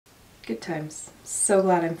Good times. So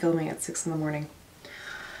glad I'm filming at 6 in the morning.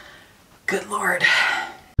 Good Lord.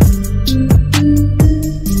 Hey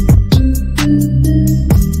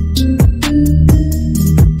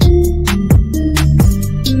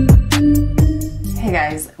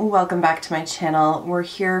guys, welcome back to my channel. We're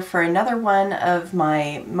here for another one of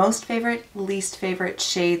my most favorite, least favorite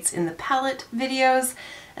shades in the palette videos.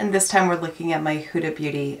 And this time we're looking at my Huda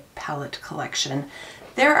Beauty palette collection.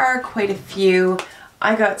 There are quite a few.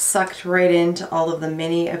 I got sucked right into all of the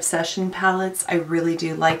mini Obsession palettes. I really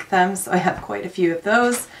do like them, so I have quite a few of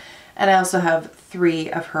those. And I also have 3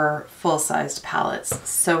 of her full-sized palettes.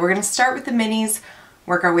 So we're going to start with the minis,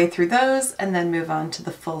 work our way through those, and then move on to the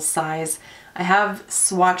full size. I have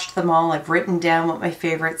swatched them all. I've written down what my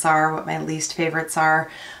favorites are, what my least favorites are.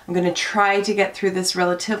 I'm going to try to get through this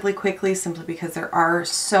relatively quickly simply because there are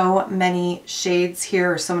so many shades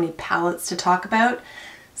here, or so many palettes to talk about.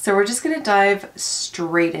 So we're just going to dive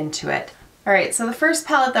straight into it. Alright, so the first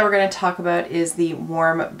palette that we're going to talk about is the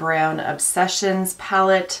Warm Brown Obsessions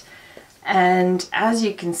palette. And as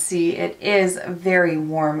you can see, it is very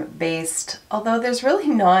warm based, although there's really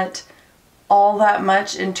not all that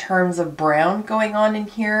much in terms of brown going on in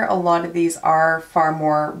here. A lot of these are far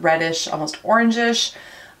more reddish, almost orangish,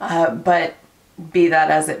 but be that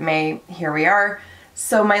as it may, here we are.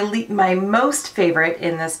 So my most favorite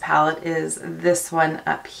in this palette is this one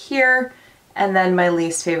up here, and then my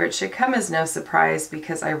least favorite should come as no surprise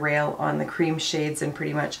because I rail on the cream shades in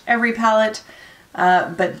pretty much every palette,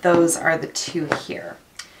 but those are the 2 here.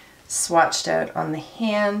 Swatched out on the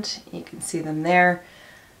hand, you can see them there.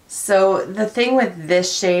 So the thing with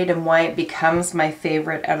this shade and why it becomes my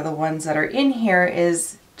favorite out of the ones that are in here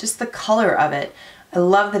is just the color of it. I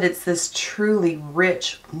love that it's this truly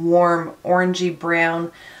rich, warm, orangey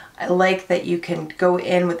brown. I like that you can go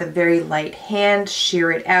in with a very light hand, sheer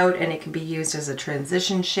it out, and it can be used as a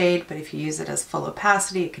transition shade, but if you use it as full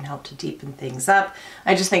opacity, it can help to deepen things up.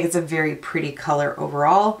 I just think it's a very pretty color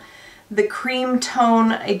overall. The cream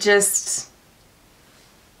tone, I just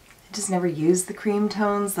never use the cream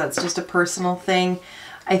tones. That's just a personal thing.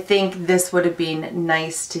 I think this would have been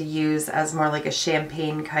nice to use as more like a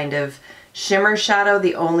champagne kind of shimmer shadow.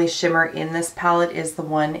 The only shimmer in this palette is the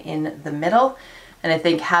one in the middle. And I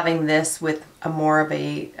think having this with a more of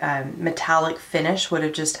a metallic finish would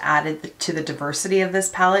have just added to the diversity of this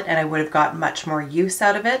palette, and I would have got much more use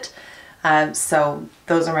out of it. So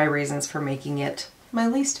those are my reasons for making it my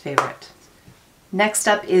least favorite. Next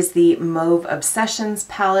up is the Mauve Obsessions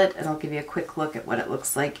palette, and I'll give you a quick look at what it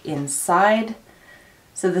looks like inside.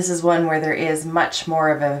 So this is one where there is much more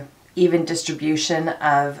of a even distribution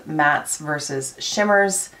of mattes versus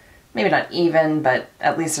shimmers. Maybe not even, but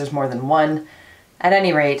at least there's more than one. At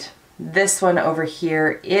any rate, this one over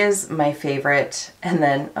here is my favorite, and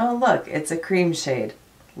then, oh look, it's a cream shade.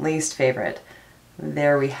 Least favorite.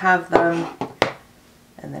 There we have them.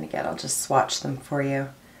 And then again, I'll just swatch them for you.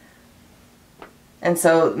 And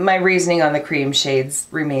so my reasoning on the cream shades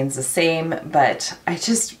remains the same, but I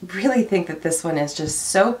just really think that this one is just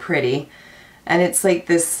so pretty. And it's like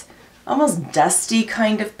this almost dusty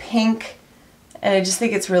kind of pink. And I just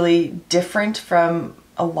think it's really different from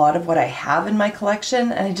a lot of what I have in my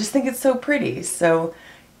collection. And I just think it's so pretty. So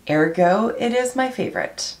ergo, it is my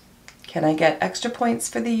favorite. Can I get extra points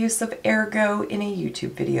for the use of ergo in a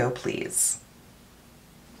YouTube video, please?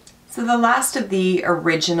 So the last of the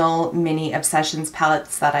original mini Obsessions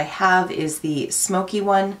palettes that I have is the smoky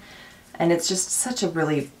one, and it's just such a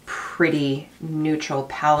really pretty neutral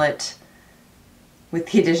palette with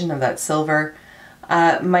the addition of that silver.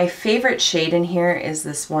 My favorite shade in here is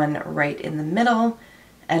this one right in the middle,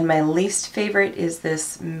 and my least favorite is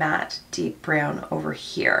this matte deep brown over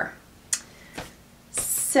here.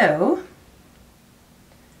 So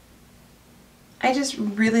I just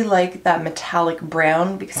really like that metallic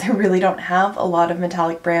brown because I really don't have a lot of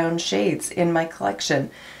metallic brown shades in my collection.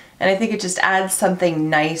 And I think it just adds something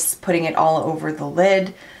nice putting it all over the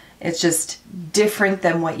lid. It's just different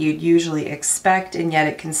than what you'd usually expect, and yet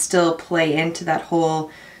it can still play into that whole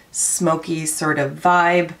smoky sort of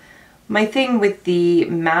vibe. My thing with the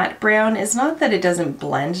matte brown is not that it doesn't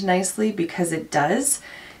blend nicely, because it does.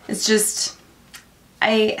 It's just,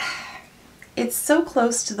 it's so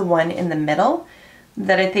close to the one in the middle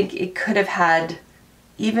that I think it could have had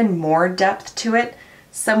even more depth to it,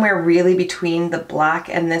 somewhere really between the black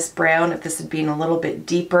and this brown if this had been a little bit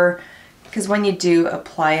deeper, because when you do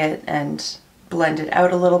apply it and blend it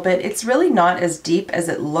out a little bit, it's really not as deep as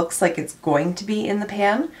it looks like it's going to be in the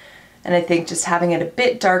pan. And I think just having it a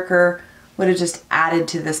bit darker would have just added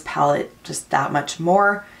to this palette just that much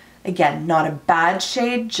more. Again, not a bad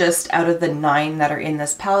shade, just out of the 9 that are in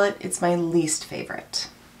this palette, it's my least favorite.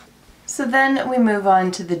 So then we move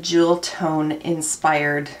on to the jewel tone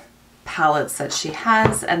inspired palettes that she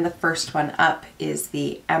has, and the first one up is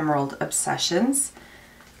the Emerald Obsessions,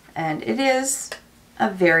 and it is a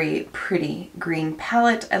very pretty green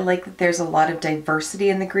palette. I like that there's a lot of diversity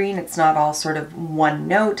in the green. It's not all sort of one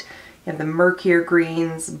note. You have the murkier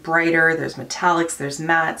greens, brighter, there's metallics, there's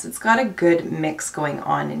mattes. It's got a good mix going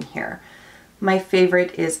on in here. My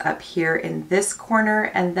favorite is up here in this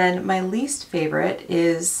corner, and then my least favorite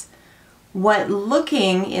is what,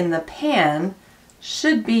 looking in the pan,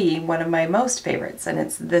 should be one of my most favorites, and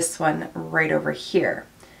it's this one right over here.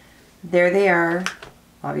 There they are,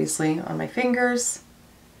 obviously on my fingers.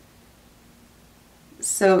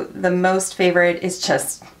 So the most favorite is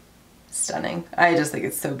just stunning. I just think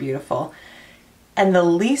it's so beautiful. And the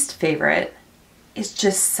least favorite is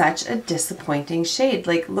just such a disappointing shade.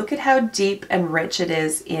 Like, look at how deep and rich it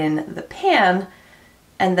is in the pan,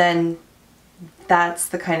 and then that's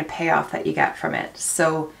the kind of payoff that you get from it.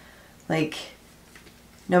 So, like,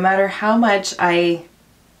 no matter how much I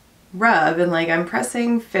rub, and like I'm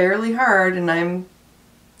pressing fairly hard, and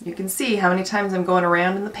you can see how many times I'm going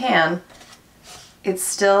around in the pan, it's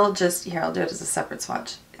still just, here, I'll do it as a separate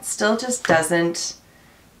swatch. It still just doesn't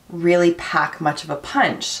really pack much of a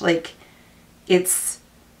punch. Like, it's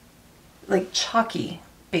like chalky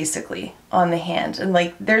basically on the hand, and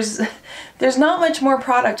like there's not much more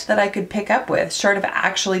product that I could pick up with short of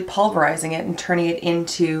actually pulverizing it and turning it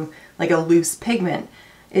into like a loose pigment.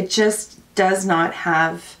 It just does not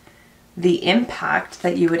have the impact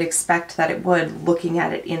that you would expect that it would looking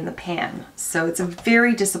at it in the pan. So it's a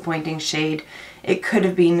very disappointing shade. It could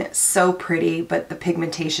have been so pretty, but the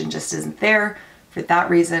pigmentation just isn't there. For that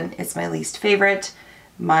reason, it's my least favorite.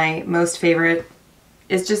 My most favorite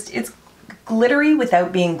is just, it's glittery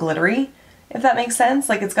without being glittery, if that makes sense.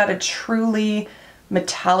 Like, it's got a truly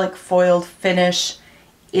metallic foiled finish.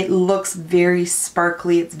 It looks very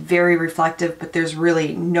sparkly, it's very reflective, but there's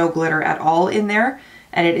really no glitter at all in there.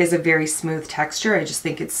 And it is a very smooth texture. I just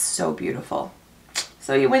think it's so beautiful.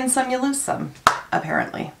 So you win some, you lose some,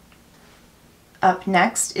 apparently. Up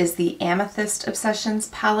next is the Amethyst Obsessions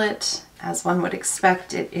palette. As one would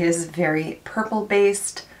expect, it is very purple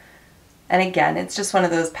based. And again, it's just one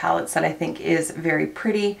of those palettes that I think is very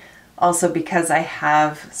pretty. Also, because I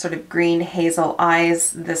have sort of green hazel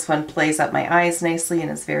eyes, this one plays up my eyes nicely and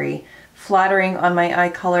is very flattering on my eye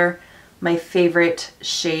color. My favorite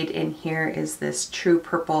shade in here is this true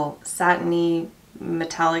purple satiny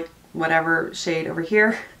metallic whatever shade over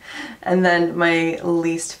here. And then my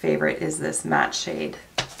least favorite is this matte shade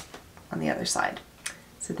on the other side.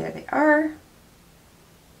 So there they are.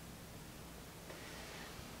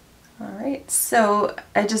 All right, so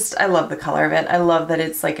I love the color of it. I love that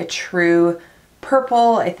it's like a true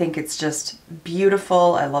purple. I think it's just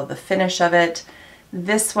beautiful. I love the finish of it.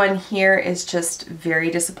 This one here is just very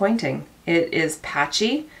disappointing. It is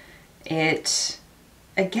patchy. It,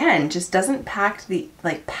 again, just doesn't pack the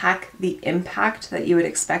impact that you would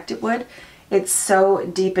expect it would. It's so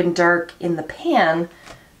deep and dark in the pan,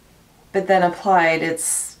 but then applied,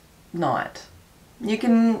 it's not. You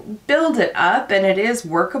can build it up and it is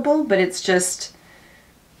workable, but it's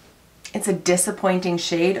a disappointing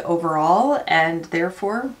shade overall, and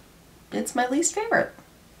therefore it's my least favorite.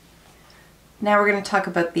 Now we're going to talk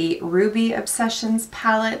about the Ruby Obsessions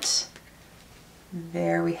palette.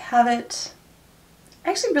 There we have it.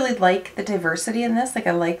 I actually really like the diversity in this. Like,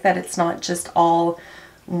 I like that it's not just all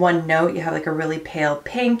one note. You have like a really pale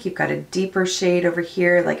pink, you've got a deeper shade over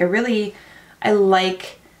here. Like, I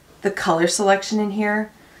like the color selection in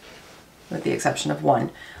here, with the exception of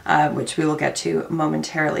one, which we will get to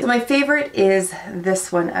momentarily. So my favorite is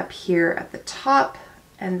this one up here at the top,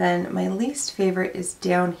 and then my least favorite is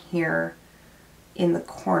down here in the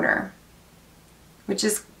corner, which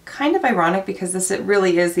is kind of ironic because it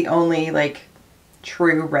really is the only like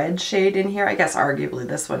true red shade in here. I guess arguably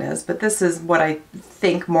this one is, but this is what I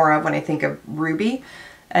think more of when I think of Ruby,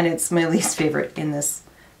 and it's my least favorite in this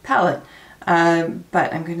palette.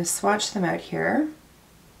 But I'm going to swatch them out here.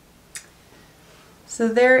 So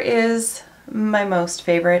there is my most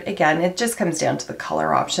favorite. Again, it just comes down to the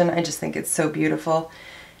color option. I just think it's so beautiful.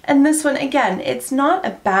 And this one, again, it's not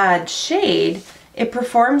a bad shade. It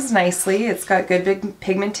performs nicely. It's got good big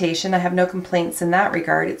pigmentation. I have no complaints in that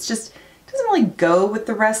regard. It's just, it doesn't really go with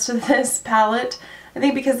the rest of this palette. I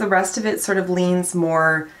think because the rest of it sort of leans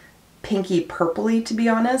more pinky purpley, to be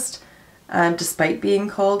honest, despite being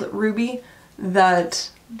called Ruby,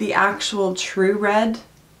 that the actual true red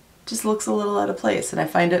just looks a little out of place, and I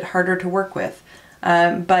find it harder to work with.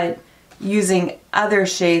 But using other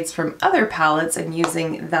shades from other palettes and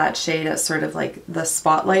using that shade as sort of like the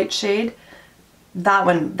spotlight shade, that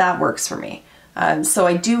one, that works for me. So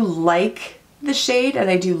I do like the shade and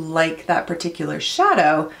I do like that particular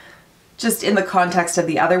shadow. Just in the context of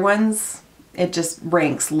the other ones, it just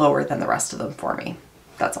ranks lower than the rest of them for me.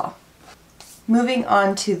 That's all. Moving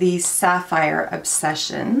on to the Sapphire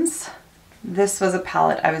Obsessions. This was a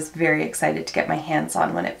palette I was very excited to get my hands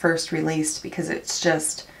on when it first released because it's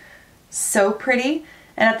just so pretty.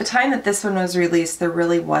 And at the time that this one was released, there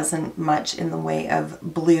really wasn't much in the way of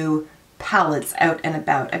blue palettes out and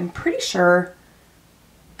about. I'm pretty sure,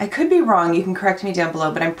 I could be wrong, you can correct me down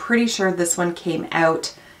below, but I'm pretty sure this one came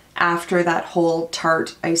out after that whole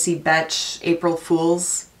Tarte Icy Betch April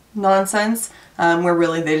Fool's nonsense, where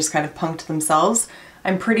really they just kind of punked themselves.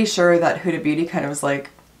 I'm pretty sure that Huda Beauty kind of was like,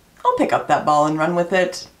 I'll pick up that ball and run with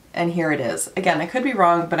it, and here it is. Again, I could be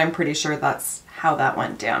wrong, but I'm pretty sure that's how that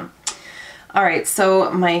went down. All right,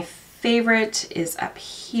 so my favorite is up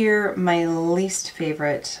here. My least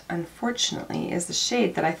favorite, unfortunately, is the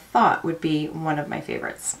shade that I thought would be one of my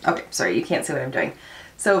favorites. Okay, sorry, you can't see what I'm doing.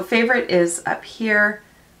 So favorite is up here.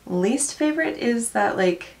 Least favorite is that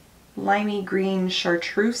like limey green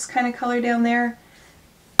chartreuse kind of color down there.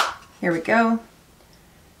 Here we go.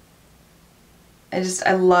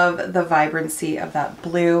 I love the vibrancy of that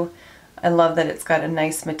blue. I love that it's got a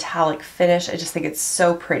nice metallic finish. I just think it's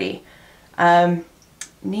so pretty.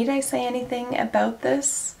 Need I say anything about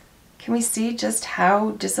this? Can we see just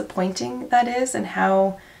how disappointing that is and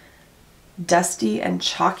how dusty and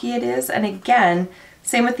chalky it is? And again,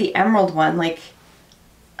 same with the emerald one, like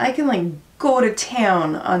I can like go to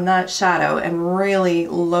town on that shadow and really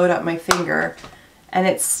load up my finger, and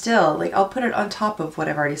it's still like, I'll put it on top of what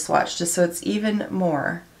I've already swatched just so it's even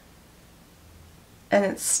more, and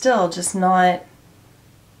it's still just not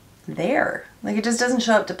there. Like it just doesn't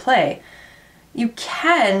show up to play. You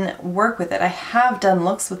can work with it. I have done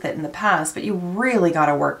looks with it in the past, but you really got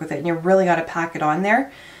to work with it and you really got to pack it on there.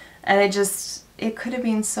 And it could have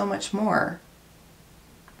been so much more.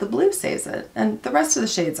 The blue saves it, and the rest of the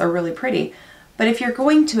shades are really pretty. But if you're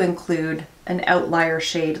going to include an outlier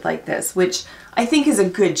shade like this, which I think is a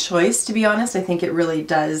good choice, to be honest, I think it really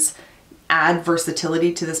does add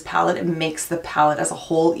versatility to this palette and makes the palette as a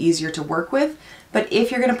whole easier to work with. But if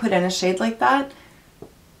you're going to put in a shade like that,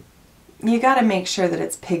 you got to make sure that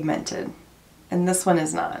it's pigmented, and this one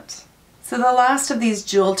is not. So the last of these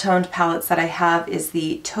jewel toned palettes that I have is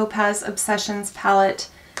the Topaz Obsessions palette,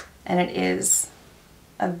 and it is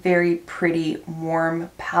a very pretty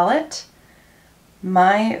warm palette.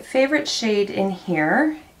 My favorite shade in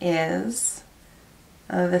here is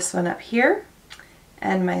this one up here,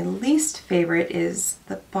 and my least favorite is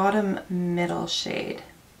the bottom middle shade,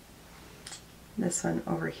 this one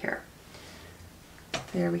over here.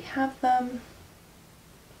 There we have them.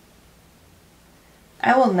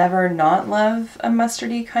 I will never not love a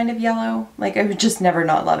mustardy kind of yellow. Like I would just never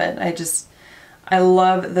not love it. I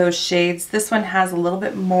love those shades. This one has a little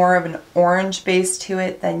bit more of an orange base to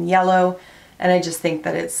it than yellow, and I just think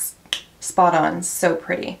that it's spot on, so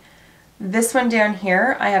pretty. This one down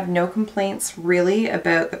here, I have no complaints really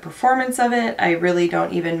about the performance of it. I really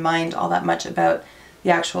don't even mind all that much about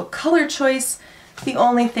the actual color choice. The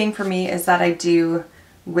only thing for me is that I do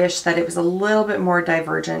wish that it was a little bit more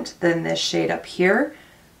divergent than this shade up here.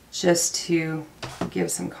 Just to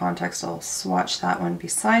give some context, I'll swatch that one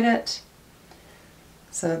beside it.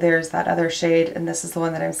 So there's that other shade, and this is the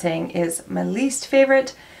one that I'm saying is my least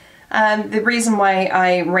favorite. The reason why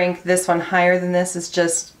I rank this one higher than this is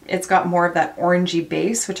just it's got more of that orangey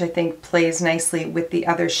base, which I think plays nicely with the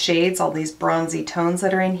other shades, all these bronzy tones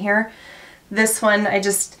that are in here. This one, I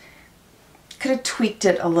just could have tweaked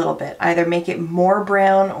it a little bit, either make it more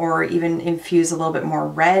brown or even infuse a little bit more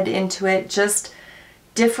red into it, just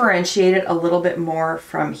differentiate it a little bit more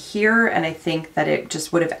from here, and I think that it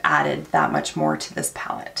just would have added that much more to this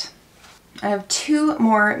palette. I have two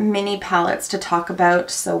more mini palettes to talk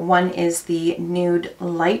about. So one is the Nude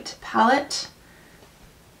Light palette,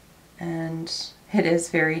 and it is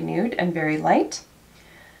very nude and very light.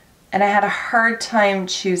 And I had a hard time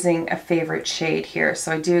choosing a favorite shade here,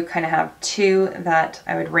 so I do kind of have two that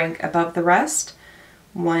I would rank above the rest.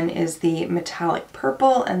 One is the Metallic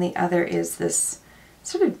Purple, and the other is this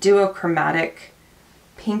sort of duochromatic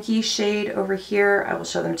pinky shade over here. I will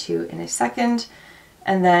show them to you in a second.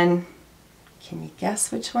 And then, can you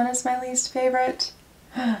guess which one is my least favorite?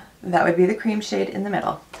 That would be the cream shade in the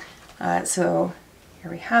middle. So here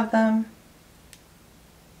we have them.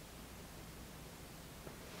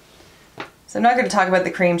 So I'm not going to talk about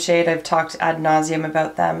the cream shade. I've talked ad nauseum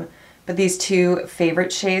about them, but these two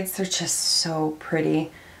favorite shades, they're just so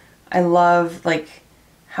pretty. I love like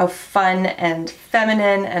how fun and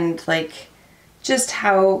feminine and like just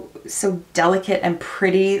how so delicate and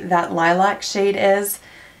pretty that lilac shade is.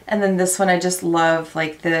 And then this one I just love,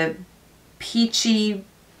 like the peachy,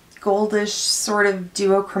 goldish sort of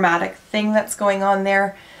duochromatic thing that's going on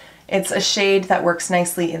there. It's a shade that works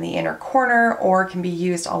nicely in the inner corner or can be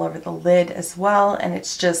used all over the lid as well, and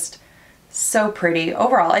it's just so pretty.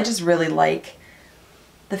 Overall, I just really like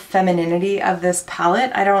the femininity of this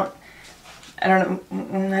palette. I don't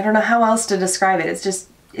know how else to describe it.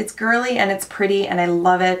 It's girly and it's pretty and I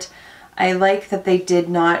love it. I like that they did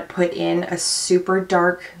not put in a super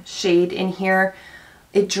dark shade in here.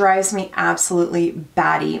 It drives me absolutely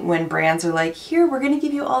batty when brands are like, here, we're gonna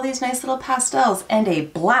give you all these nice little pastels and a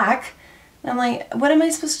black. And I'm like, what am I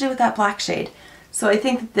supposed to do with that black shade? So I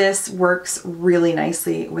think that this works really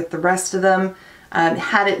nicely with the rest of them.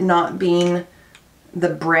 Had it not been the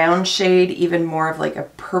brown shade, even more of like a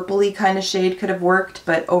purpley kind of shade could have worked,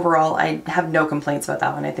 but overall I have no complaints about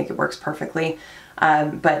that one. I think it works perfectly.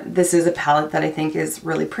 But this is a palette that I think is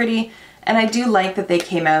really pretty. And I do like that they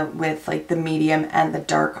came out with like the medium and the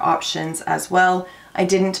dark options as well. I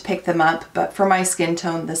didn't pick them up, but for my skin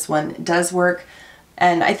tone, this one does work.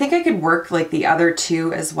 And I think I could work like the other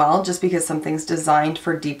two as well. Just because something's designed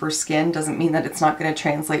for deeper skin doesn't mean that it's not going to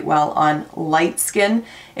translate well on light skin.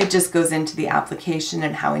 It just goes into the application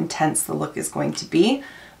and how intense the look is going to be.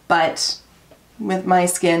 But with my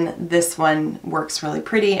skin, this one works really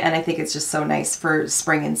pretty, and I think it's just so nice for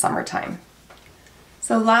spring and summertime.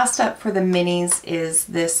 So last up for the minis is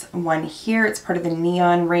this one here. It's part of the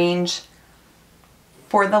neon range.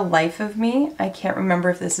 For the life of me, I can't remember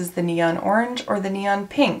if this is the neon orange or the neon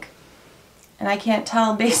pink. And I can't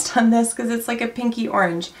tell based on this because it's like a pinky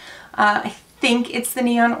orange. I think it's the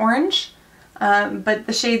neon orange, but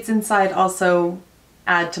the shades inside also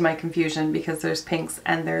add to my confusion because there's pinks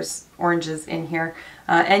and there's oranges in here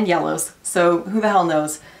and yellows. So who the hell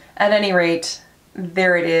knows? At any rate,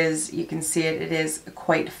 there it is. You can see it. It is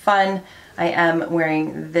quite fun. I am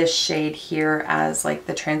wearing this shade here as like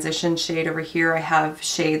the transition shade over here. I have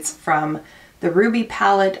shades from the Ruby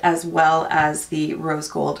palette as well as the Rose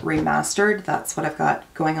Gold Remastered. That's what I've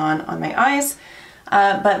got going on my eyes.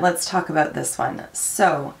 But let's talk about this one.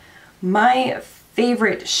 So my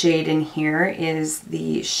favorite shade in here is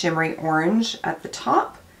the shimmery orange at the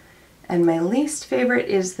top. And my least favorite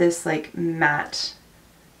is this like matte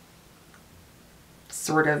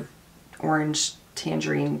sort of orange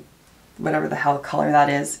tangerine, whatever the hell color that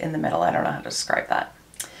is in the middle. I don't know how to describe that.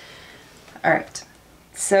 All right,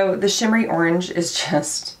 so the shimmery orange is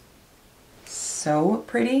just so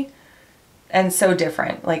pretty and so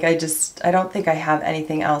different. Like I don't think I have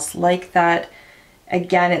anything else like that.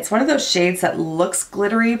 Again, it's one of those shades that looks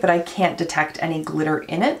glittery, but I can't detect any glitter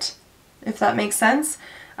in it, if that makes sense.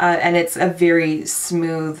 And it's a very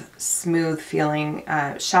smooth feeling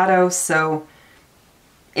shadow, so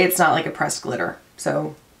it's not like a pressed glitter,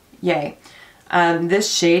 so yay.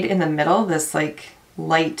 This shade in the middle, this like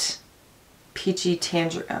light peachy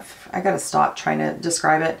tangerine, I gotta stop trying to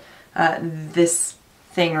describe it. This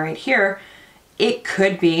thing right here, it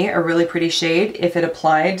could be a really pretty shade if it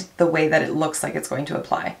applied the way that it looks like it's going to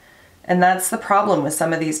apply. And that's the problem with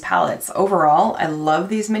some of these palettes. Overall, I love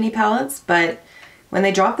these mini palettes, but when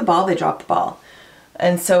they drop the ball, they drop the ball.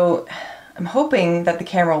 And so I'm hoping that the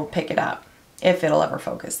camera will pick it up, if it'll ever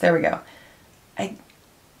focus. There we go.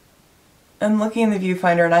 I'm looking in the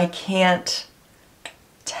viewfinder and I can't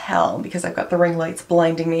tell because I've got the ring lights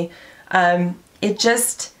blinding me.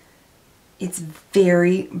 It's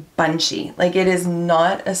very bunchy. Like it is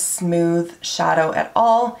not a smooth shadow at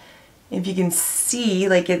all. If you can see,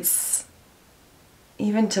 like it's,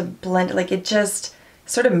 even to blend, like it just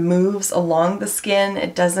sort of moves along the skin.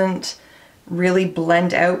 It doesn't really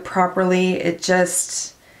blend out properly.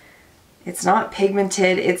 It's not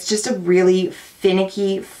pigmented. It's just a really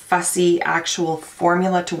finicky, fussy actual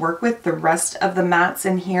formula to work with. The rest of the mattes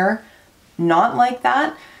in here, not like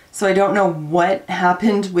that. So I don't know what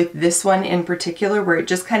happened with this one in particular, where it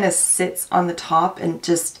just kind of sits on the top and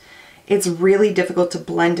just, it's really difficult to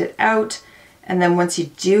blend it out. And then once you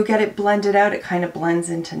do get it blended out, it kind of blends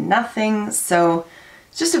into nothing. So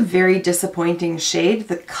it's just a very disappointing shade.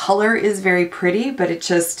 The color is very pretty, but it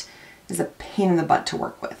just is a pain in the butt to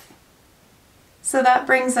work with. So that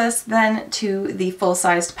brings us then to the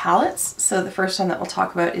full-sized palettes. So the first one that we'll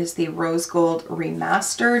talk about is the Rose Gold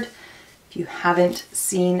Remastered. If you haven't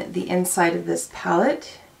seen the inside of this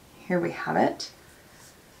palette, here we have it.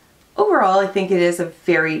 Overall, I think it is a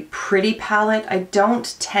very pretty palette. I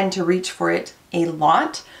don't tend to reach for it a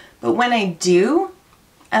lot, but when I do,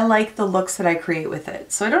 I like the looks that I create with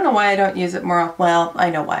it. So I don't know why I don't use it more often. Well, I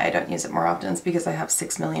know why I don't use it more often. It's because I have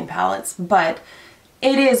 6 million palettes, but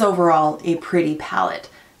It is overall a pretty palette.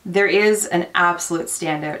 There is an absolute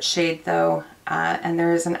standout shade though, and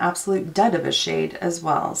there is an absolute dud of a shade as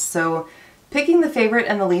well. So picking the favorite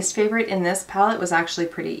and the least favorite in this palette was actually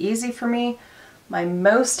pretty easy for me. My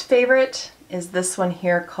most favorite is this one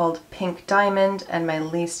here called Pink Diamond, and my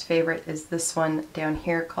least favorite is this one down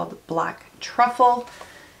here called Black Truffle.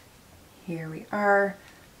 Here we are.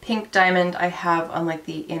 Pink Diamond I have on like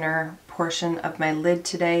the inner portion of my lid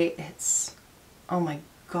today. It's, oh my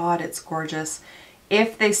god, it's gorgeous.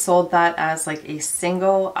 If they sold that as like a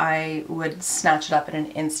single, I would snatch it up in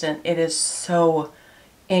an instant. It is so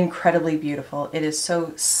incredibly beautiful. It is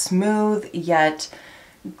so smooth yet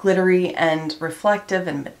glittery and reflective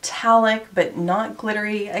and metallic, but not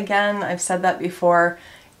glittery again. I've said that before.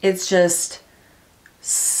 It's just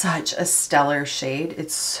such a stellar shade.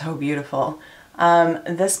 It's so beautiful.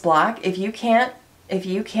 This black, if you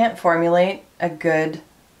can't formulate a good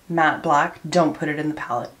matte black, don't put it in the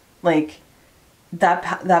palette. Like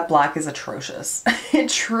that black is atrocious. It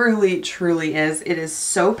truly, truly is. It is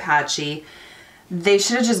so patchy. They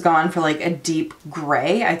should have just gone for like a deep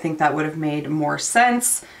gray. I think that would have made more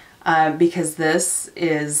sense, because this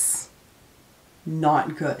is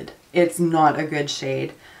not good. It's not a good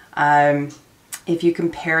shade. If you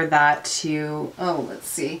compare that to, oh, let's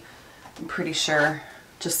see, I'm pretty sure,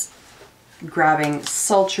 just grabbing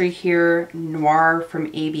Sultry here, Noir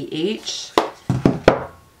from ABH.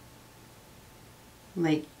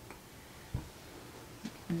 Like,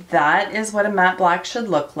 that is what a matte black should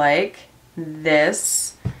look like.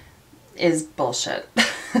 This is bullshit.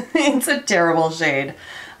 It's a terrible shade.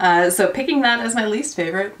 So picking that as my least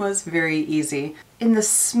favorite was very easy. In the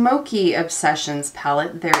Smoky Obsessions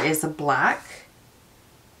palette, there is a black,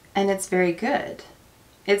 and it's very good.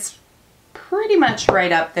 It's pretty much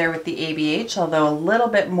right up there with the ABH, although a little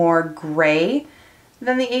bit more gray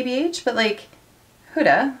than the ABH, but like,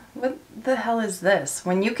 Huda, what the hell is this?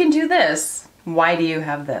 When you can do this, why do you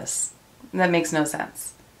have this? That makes no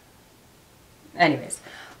sense. Anyways,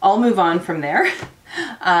 I'll move on from there.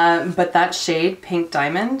 But that shade, Pink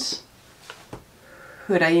Diamond,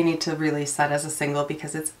 Huda, you need to release that as a single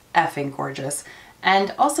because it's effing gorgeous.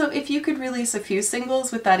 And also, if you could release a few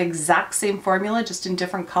singles with that exact same formula, just in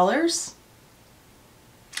different colors,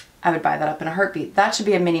 I would buy that up in a heartbeat. That should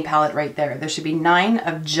be a mini palette right there. There should be 9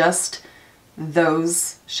 of just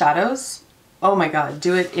those shadows. Oh my god,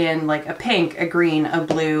 do it in like a pink, a green, a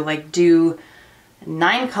blue, like do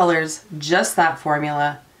 9 colors, just that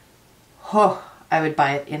formula. Oh, I would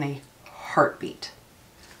buy it in a heartbeat.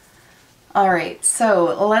 All right,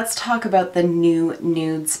 so let's talk about the new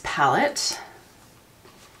Nudes palette.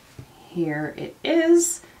 Here it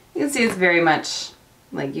is. You can see it's very much,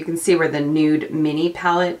 like you can see where the Nude Mini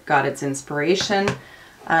palette got its inspiration.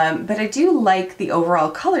 But I do like the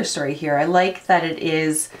overall color story here. I like that it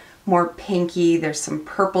is more pinky. There's some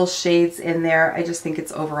purple shades in there. I just think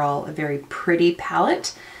it's overall a very pretty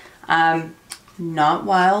palette. Not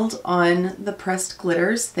wild on the pressed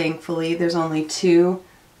glitters, thankfully. There's only 2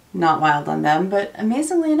 not wild on them, but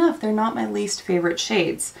amazingly enough, they're not my least favorite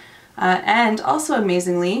shades. And also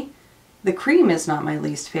amazingly, the cream is not my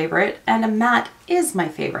least favorite, and a matte is my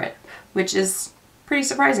favorite, which is pretty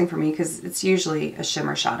surprising for me because it's usually a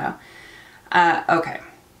shimmer shadow. Okay.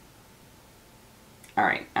 All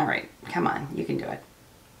right, come on, you can do it.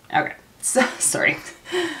 Okay, so, sorry.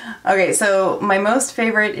 Okay, so my most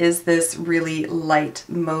favorite is this really light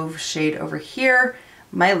mauve shade over here.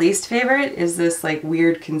 My least favorite is this like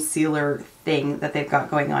weird concealer thing that they've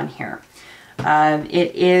got going on here.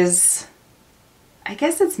 It is, I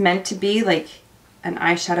guess it's meant to be like an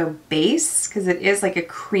eyeshadow base because it is like a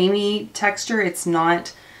creamy texture. It's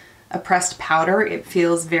not a pressed powder. It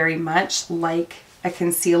feels very much like a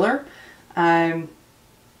concealer.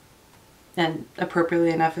 And appropriately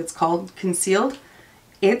enough, it's called concealed.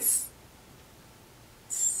 It's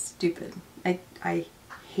stupid. I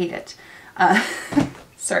hate it.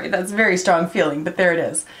 Sorry, that's a very strong feeling, but there it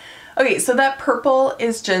is. Okay, so that purple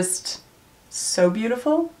is just so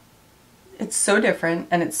beautiful. It's so different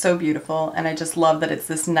and it's so beautiful, and I just love that it's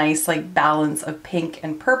this nice like balance of pink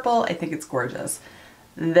and purple. I think it's gorgeous.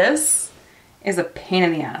 This is a pain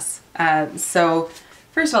in the ass. So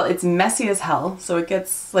first of all, it's messy as hell, so it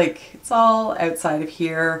gets like, it's all outside of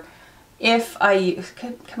here. If I,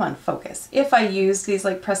 come on, focus. If I use these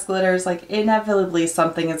like pressed glitters, like inevitably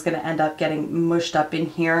something is going to end up getting mushed up in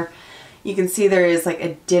here. You can see there is like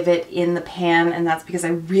a divot in the pan, and that's because I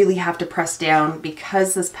really have to press down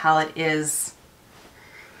because this palette is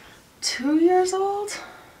 2 years old?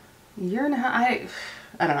 A year and a half?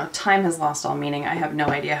 I don't know. Time has lost all meaning. I have no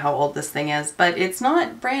idea how old this thing is, but it's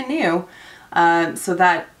not brand new. So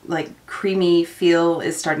that like creamy feel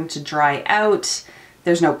is starting to dry out.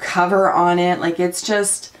 There's no cover on it. Like it's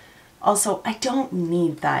just, also, I don't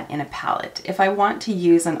need that in a palette. If I want to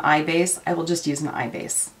use an eye base, I will just use an eye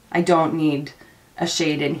base. I don't need a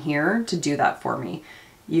shade in here to do that for me.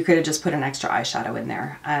 You could have just put an extra eyeshadow in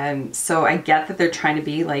there. So I get that they're trying to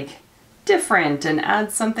be like different and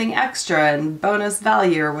add something extra and bonus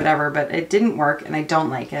value or whatever, but it didn't work and I don't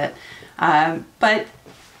like it. But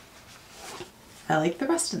I like the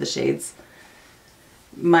rest of the shades,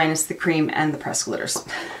 minus the cream and the pressed glitters.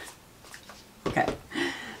 Okay,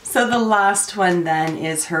 so the last one then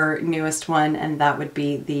is her newest one, and that would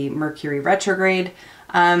be the Mercury Retrograde.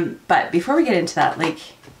 But before we get into that, like,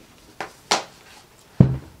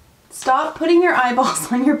 stop putting your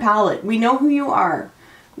eyeballs on your palette. We know who you are.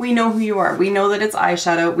 We know who you are. We know that it's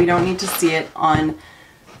eyeshadow. We don't need to see it on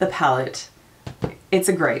the palette. It's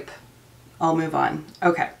a grape. I'll move on.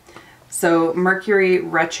 Okay, so Mercury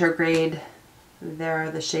Retrograde, there are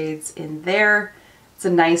the shades in there. It's a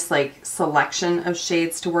nice like selection of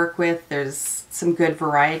shades to work with. There's some good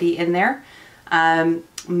variety in there.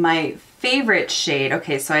 My favorite shade,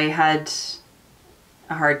 okay, so I had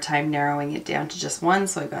a hard time narrowing it down to just one,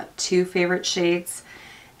 so I got two favorite shades.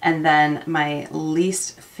 And then my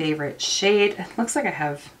least favorite shade, it looks like I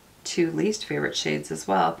have two least favorite shades as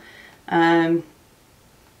well.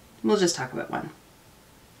 We'll just talk about one,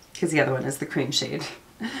 because the other one is the cream shade,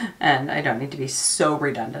 and I don't need to be so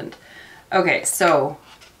redundant. Okay, so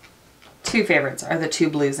two favorites are the two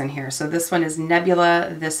blues in here. So this one is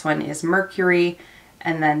Nebula, this one is Mercury,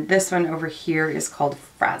 and then this one over here is called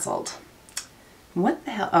Frazzled. What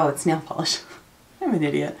the hell? Oh, it's nail polish. I'm an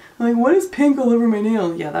idiot. I'm like, what is pink all over my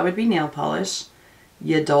nail? Yeah, that would be nail polish,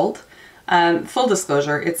 you dolt. Full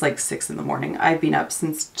disclosure, it's like 6 in the morning. I've been up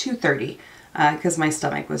since 2:30 because my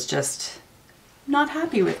stomach was just not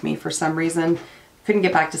happy with me for some reason. Couldn't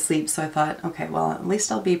get back to sleep, so I thought, okay, well, at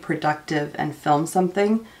least I'll be productive and film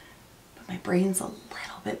something. But my brain's a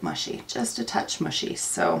little bit mushy, just a touch mushy,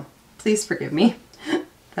 so please forgive me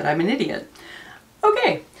that I'm an idiot.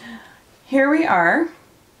 Okay, here we are.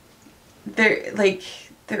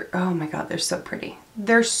 Oh my god, they're so pretty.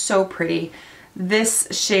 They're so pretty. This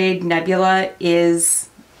shade Nebula is,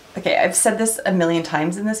 okay, I've said this a million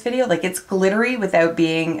times in this video, like it's glittery without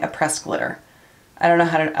being a pressed glitter. I don't know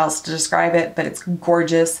how else to describe it, but it's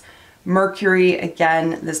gorgeous. Mercury,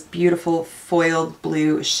 again, this beautiful foiled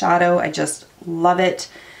blue shadow. I just love it.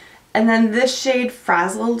 And then this shade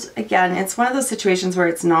Frazzled, again, it's one of those situations where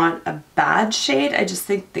it's not a bad shade. I just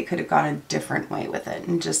think they could have gone a different way with it,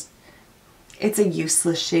 and just, it's a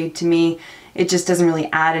useless shade to me. It just doesn't really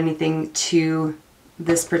add anything to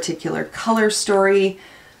this particular color story.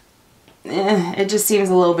 It just seems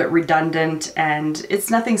a little bit redundant, and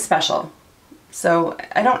it's nothing special. So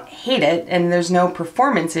I don't hate it, and there's no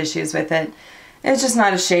performance issues with it. It's just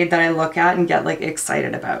not a shade that I look at and get like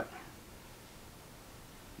excited about.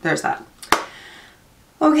 There's that.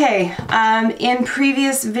 Okay, in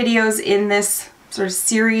previous videos in this sort of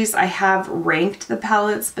series, I have ranked the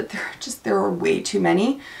palettes, but there are way too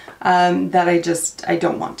many that I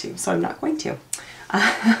don't want to, so I'm not going to.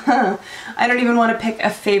 I don't even want to pick a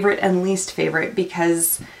favorite and least favorite,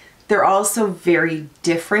 because they're all so very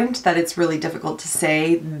different that it's really difficult to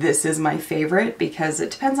say this is my favorite, because it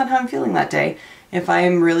depends on how I'm feeling that day. If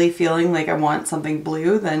I'm really feeling like I want something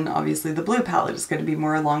blue, then obviously the blue palette is going to be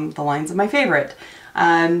more along the lines of my favorite.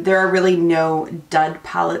 There are really no dud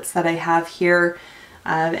palettes that I have here,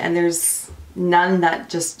 and there's none that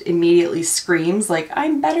just immediately screams like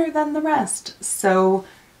I'm better than the rest, so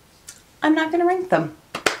I'm not going to rank them.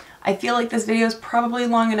 I feel like this video is probably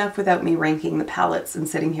long enough without me ranking the palettes and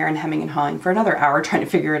sitting here and hemming and hawing for another hour trying to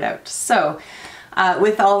figure it out. So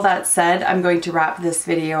with all that said, I'm going to wrap this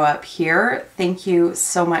video up here. Thank you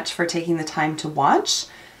so much for taking the time to watch,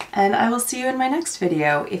 and I will see you in my next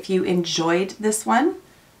video. If you enjoyed this one,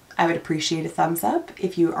 I would appreciate a thumbs up.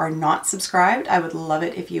 If you are not subscribed, I would love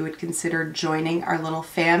it if you would consider joining our little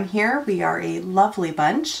fam here. We are a lovely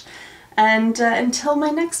bunch. And until my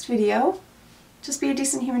next video, just be a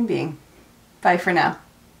decent human being. Bye for now.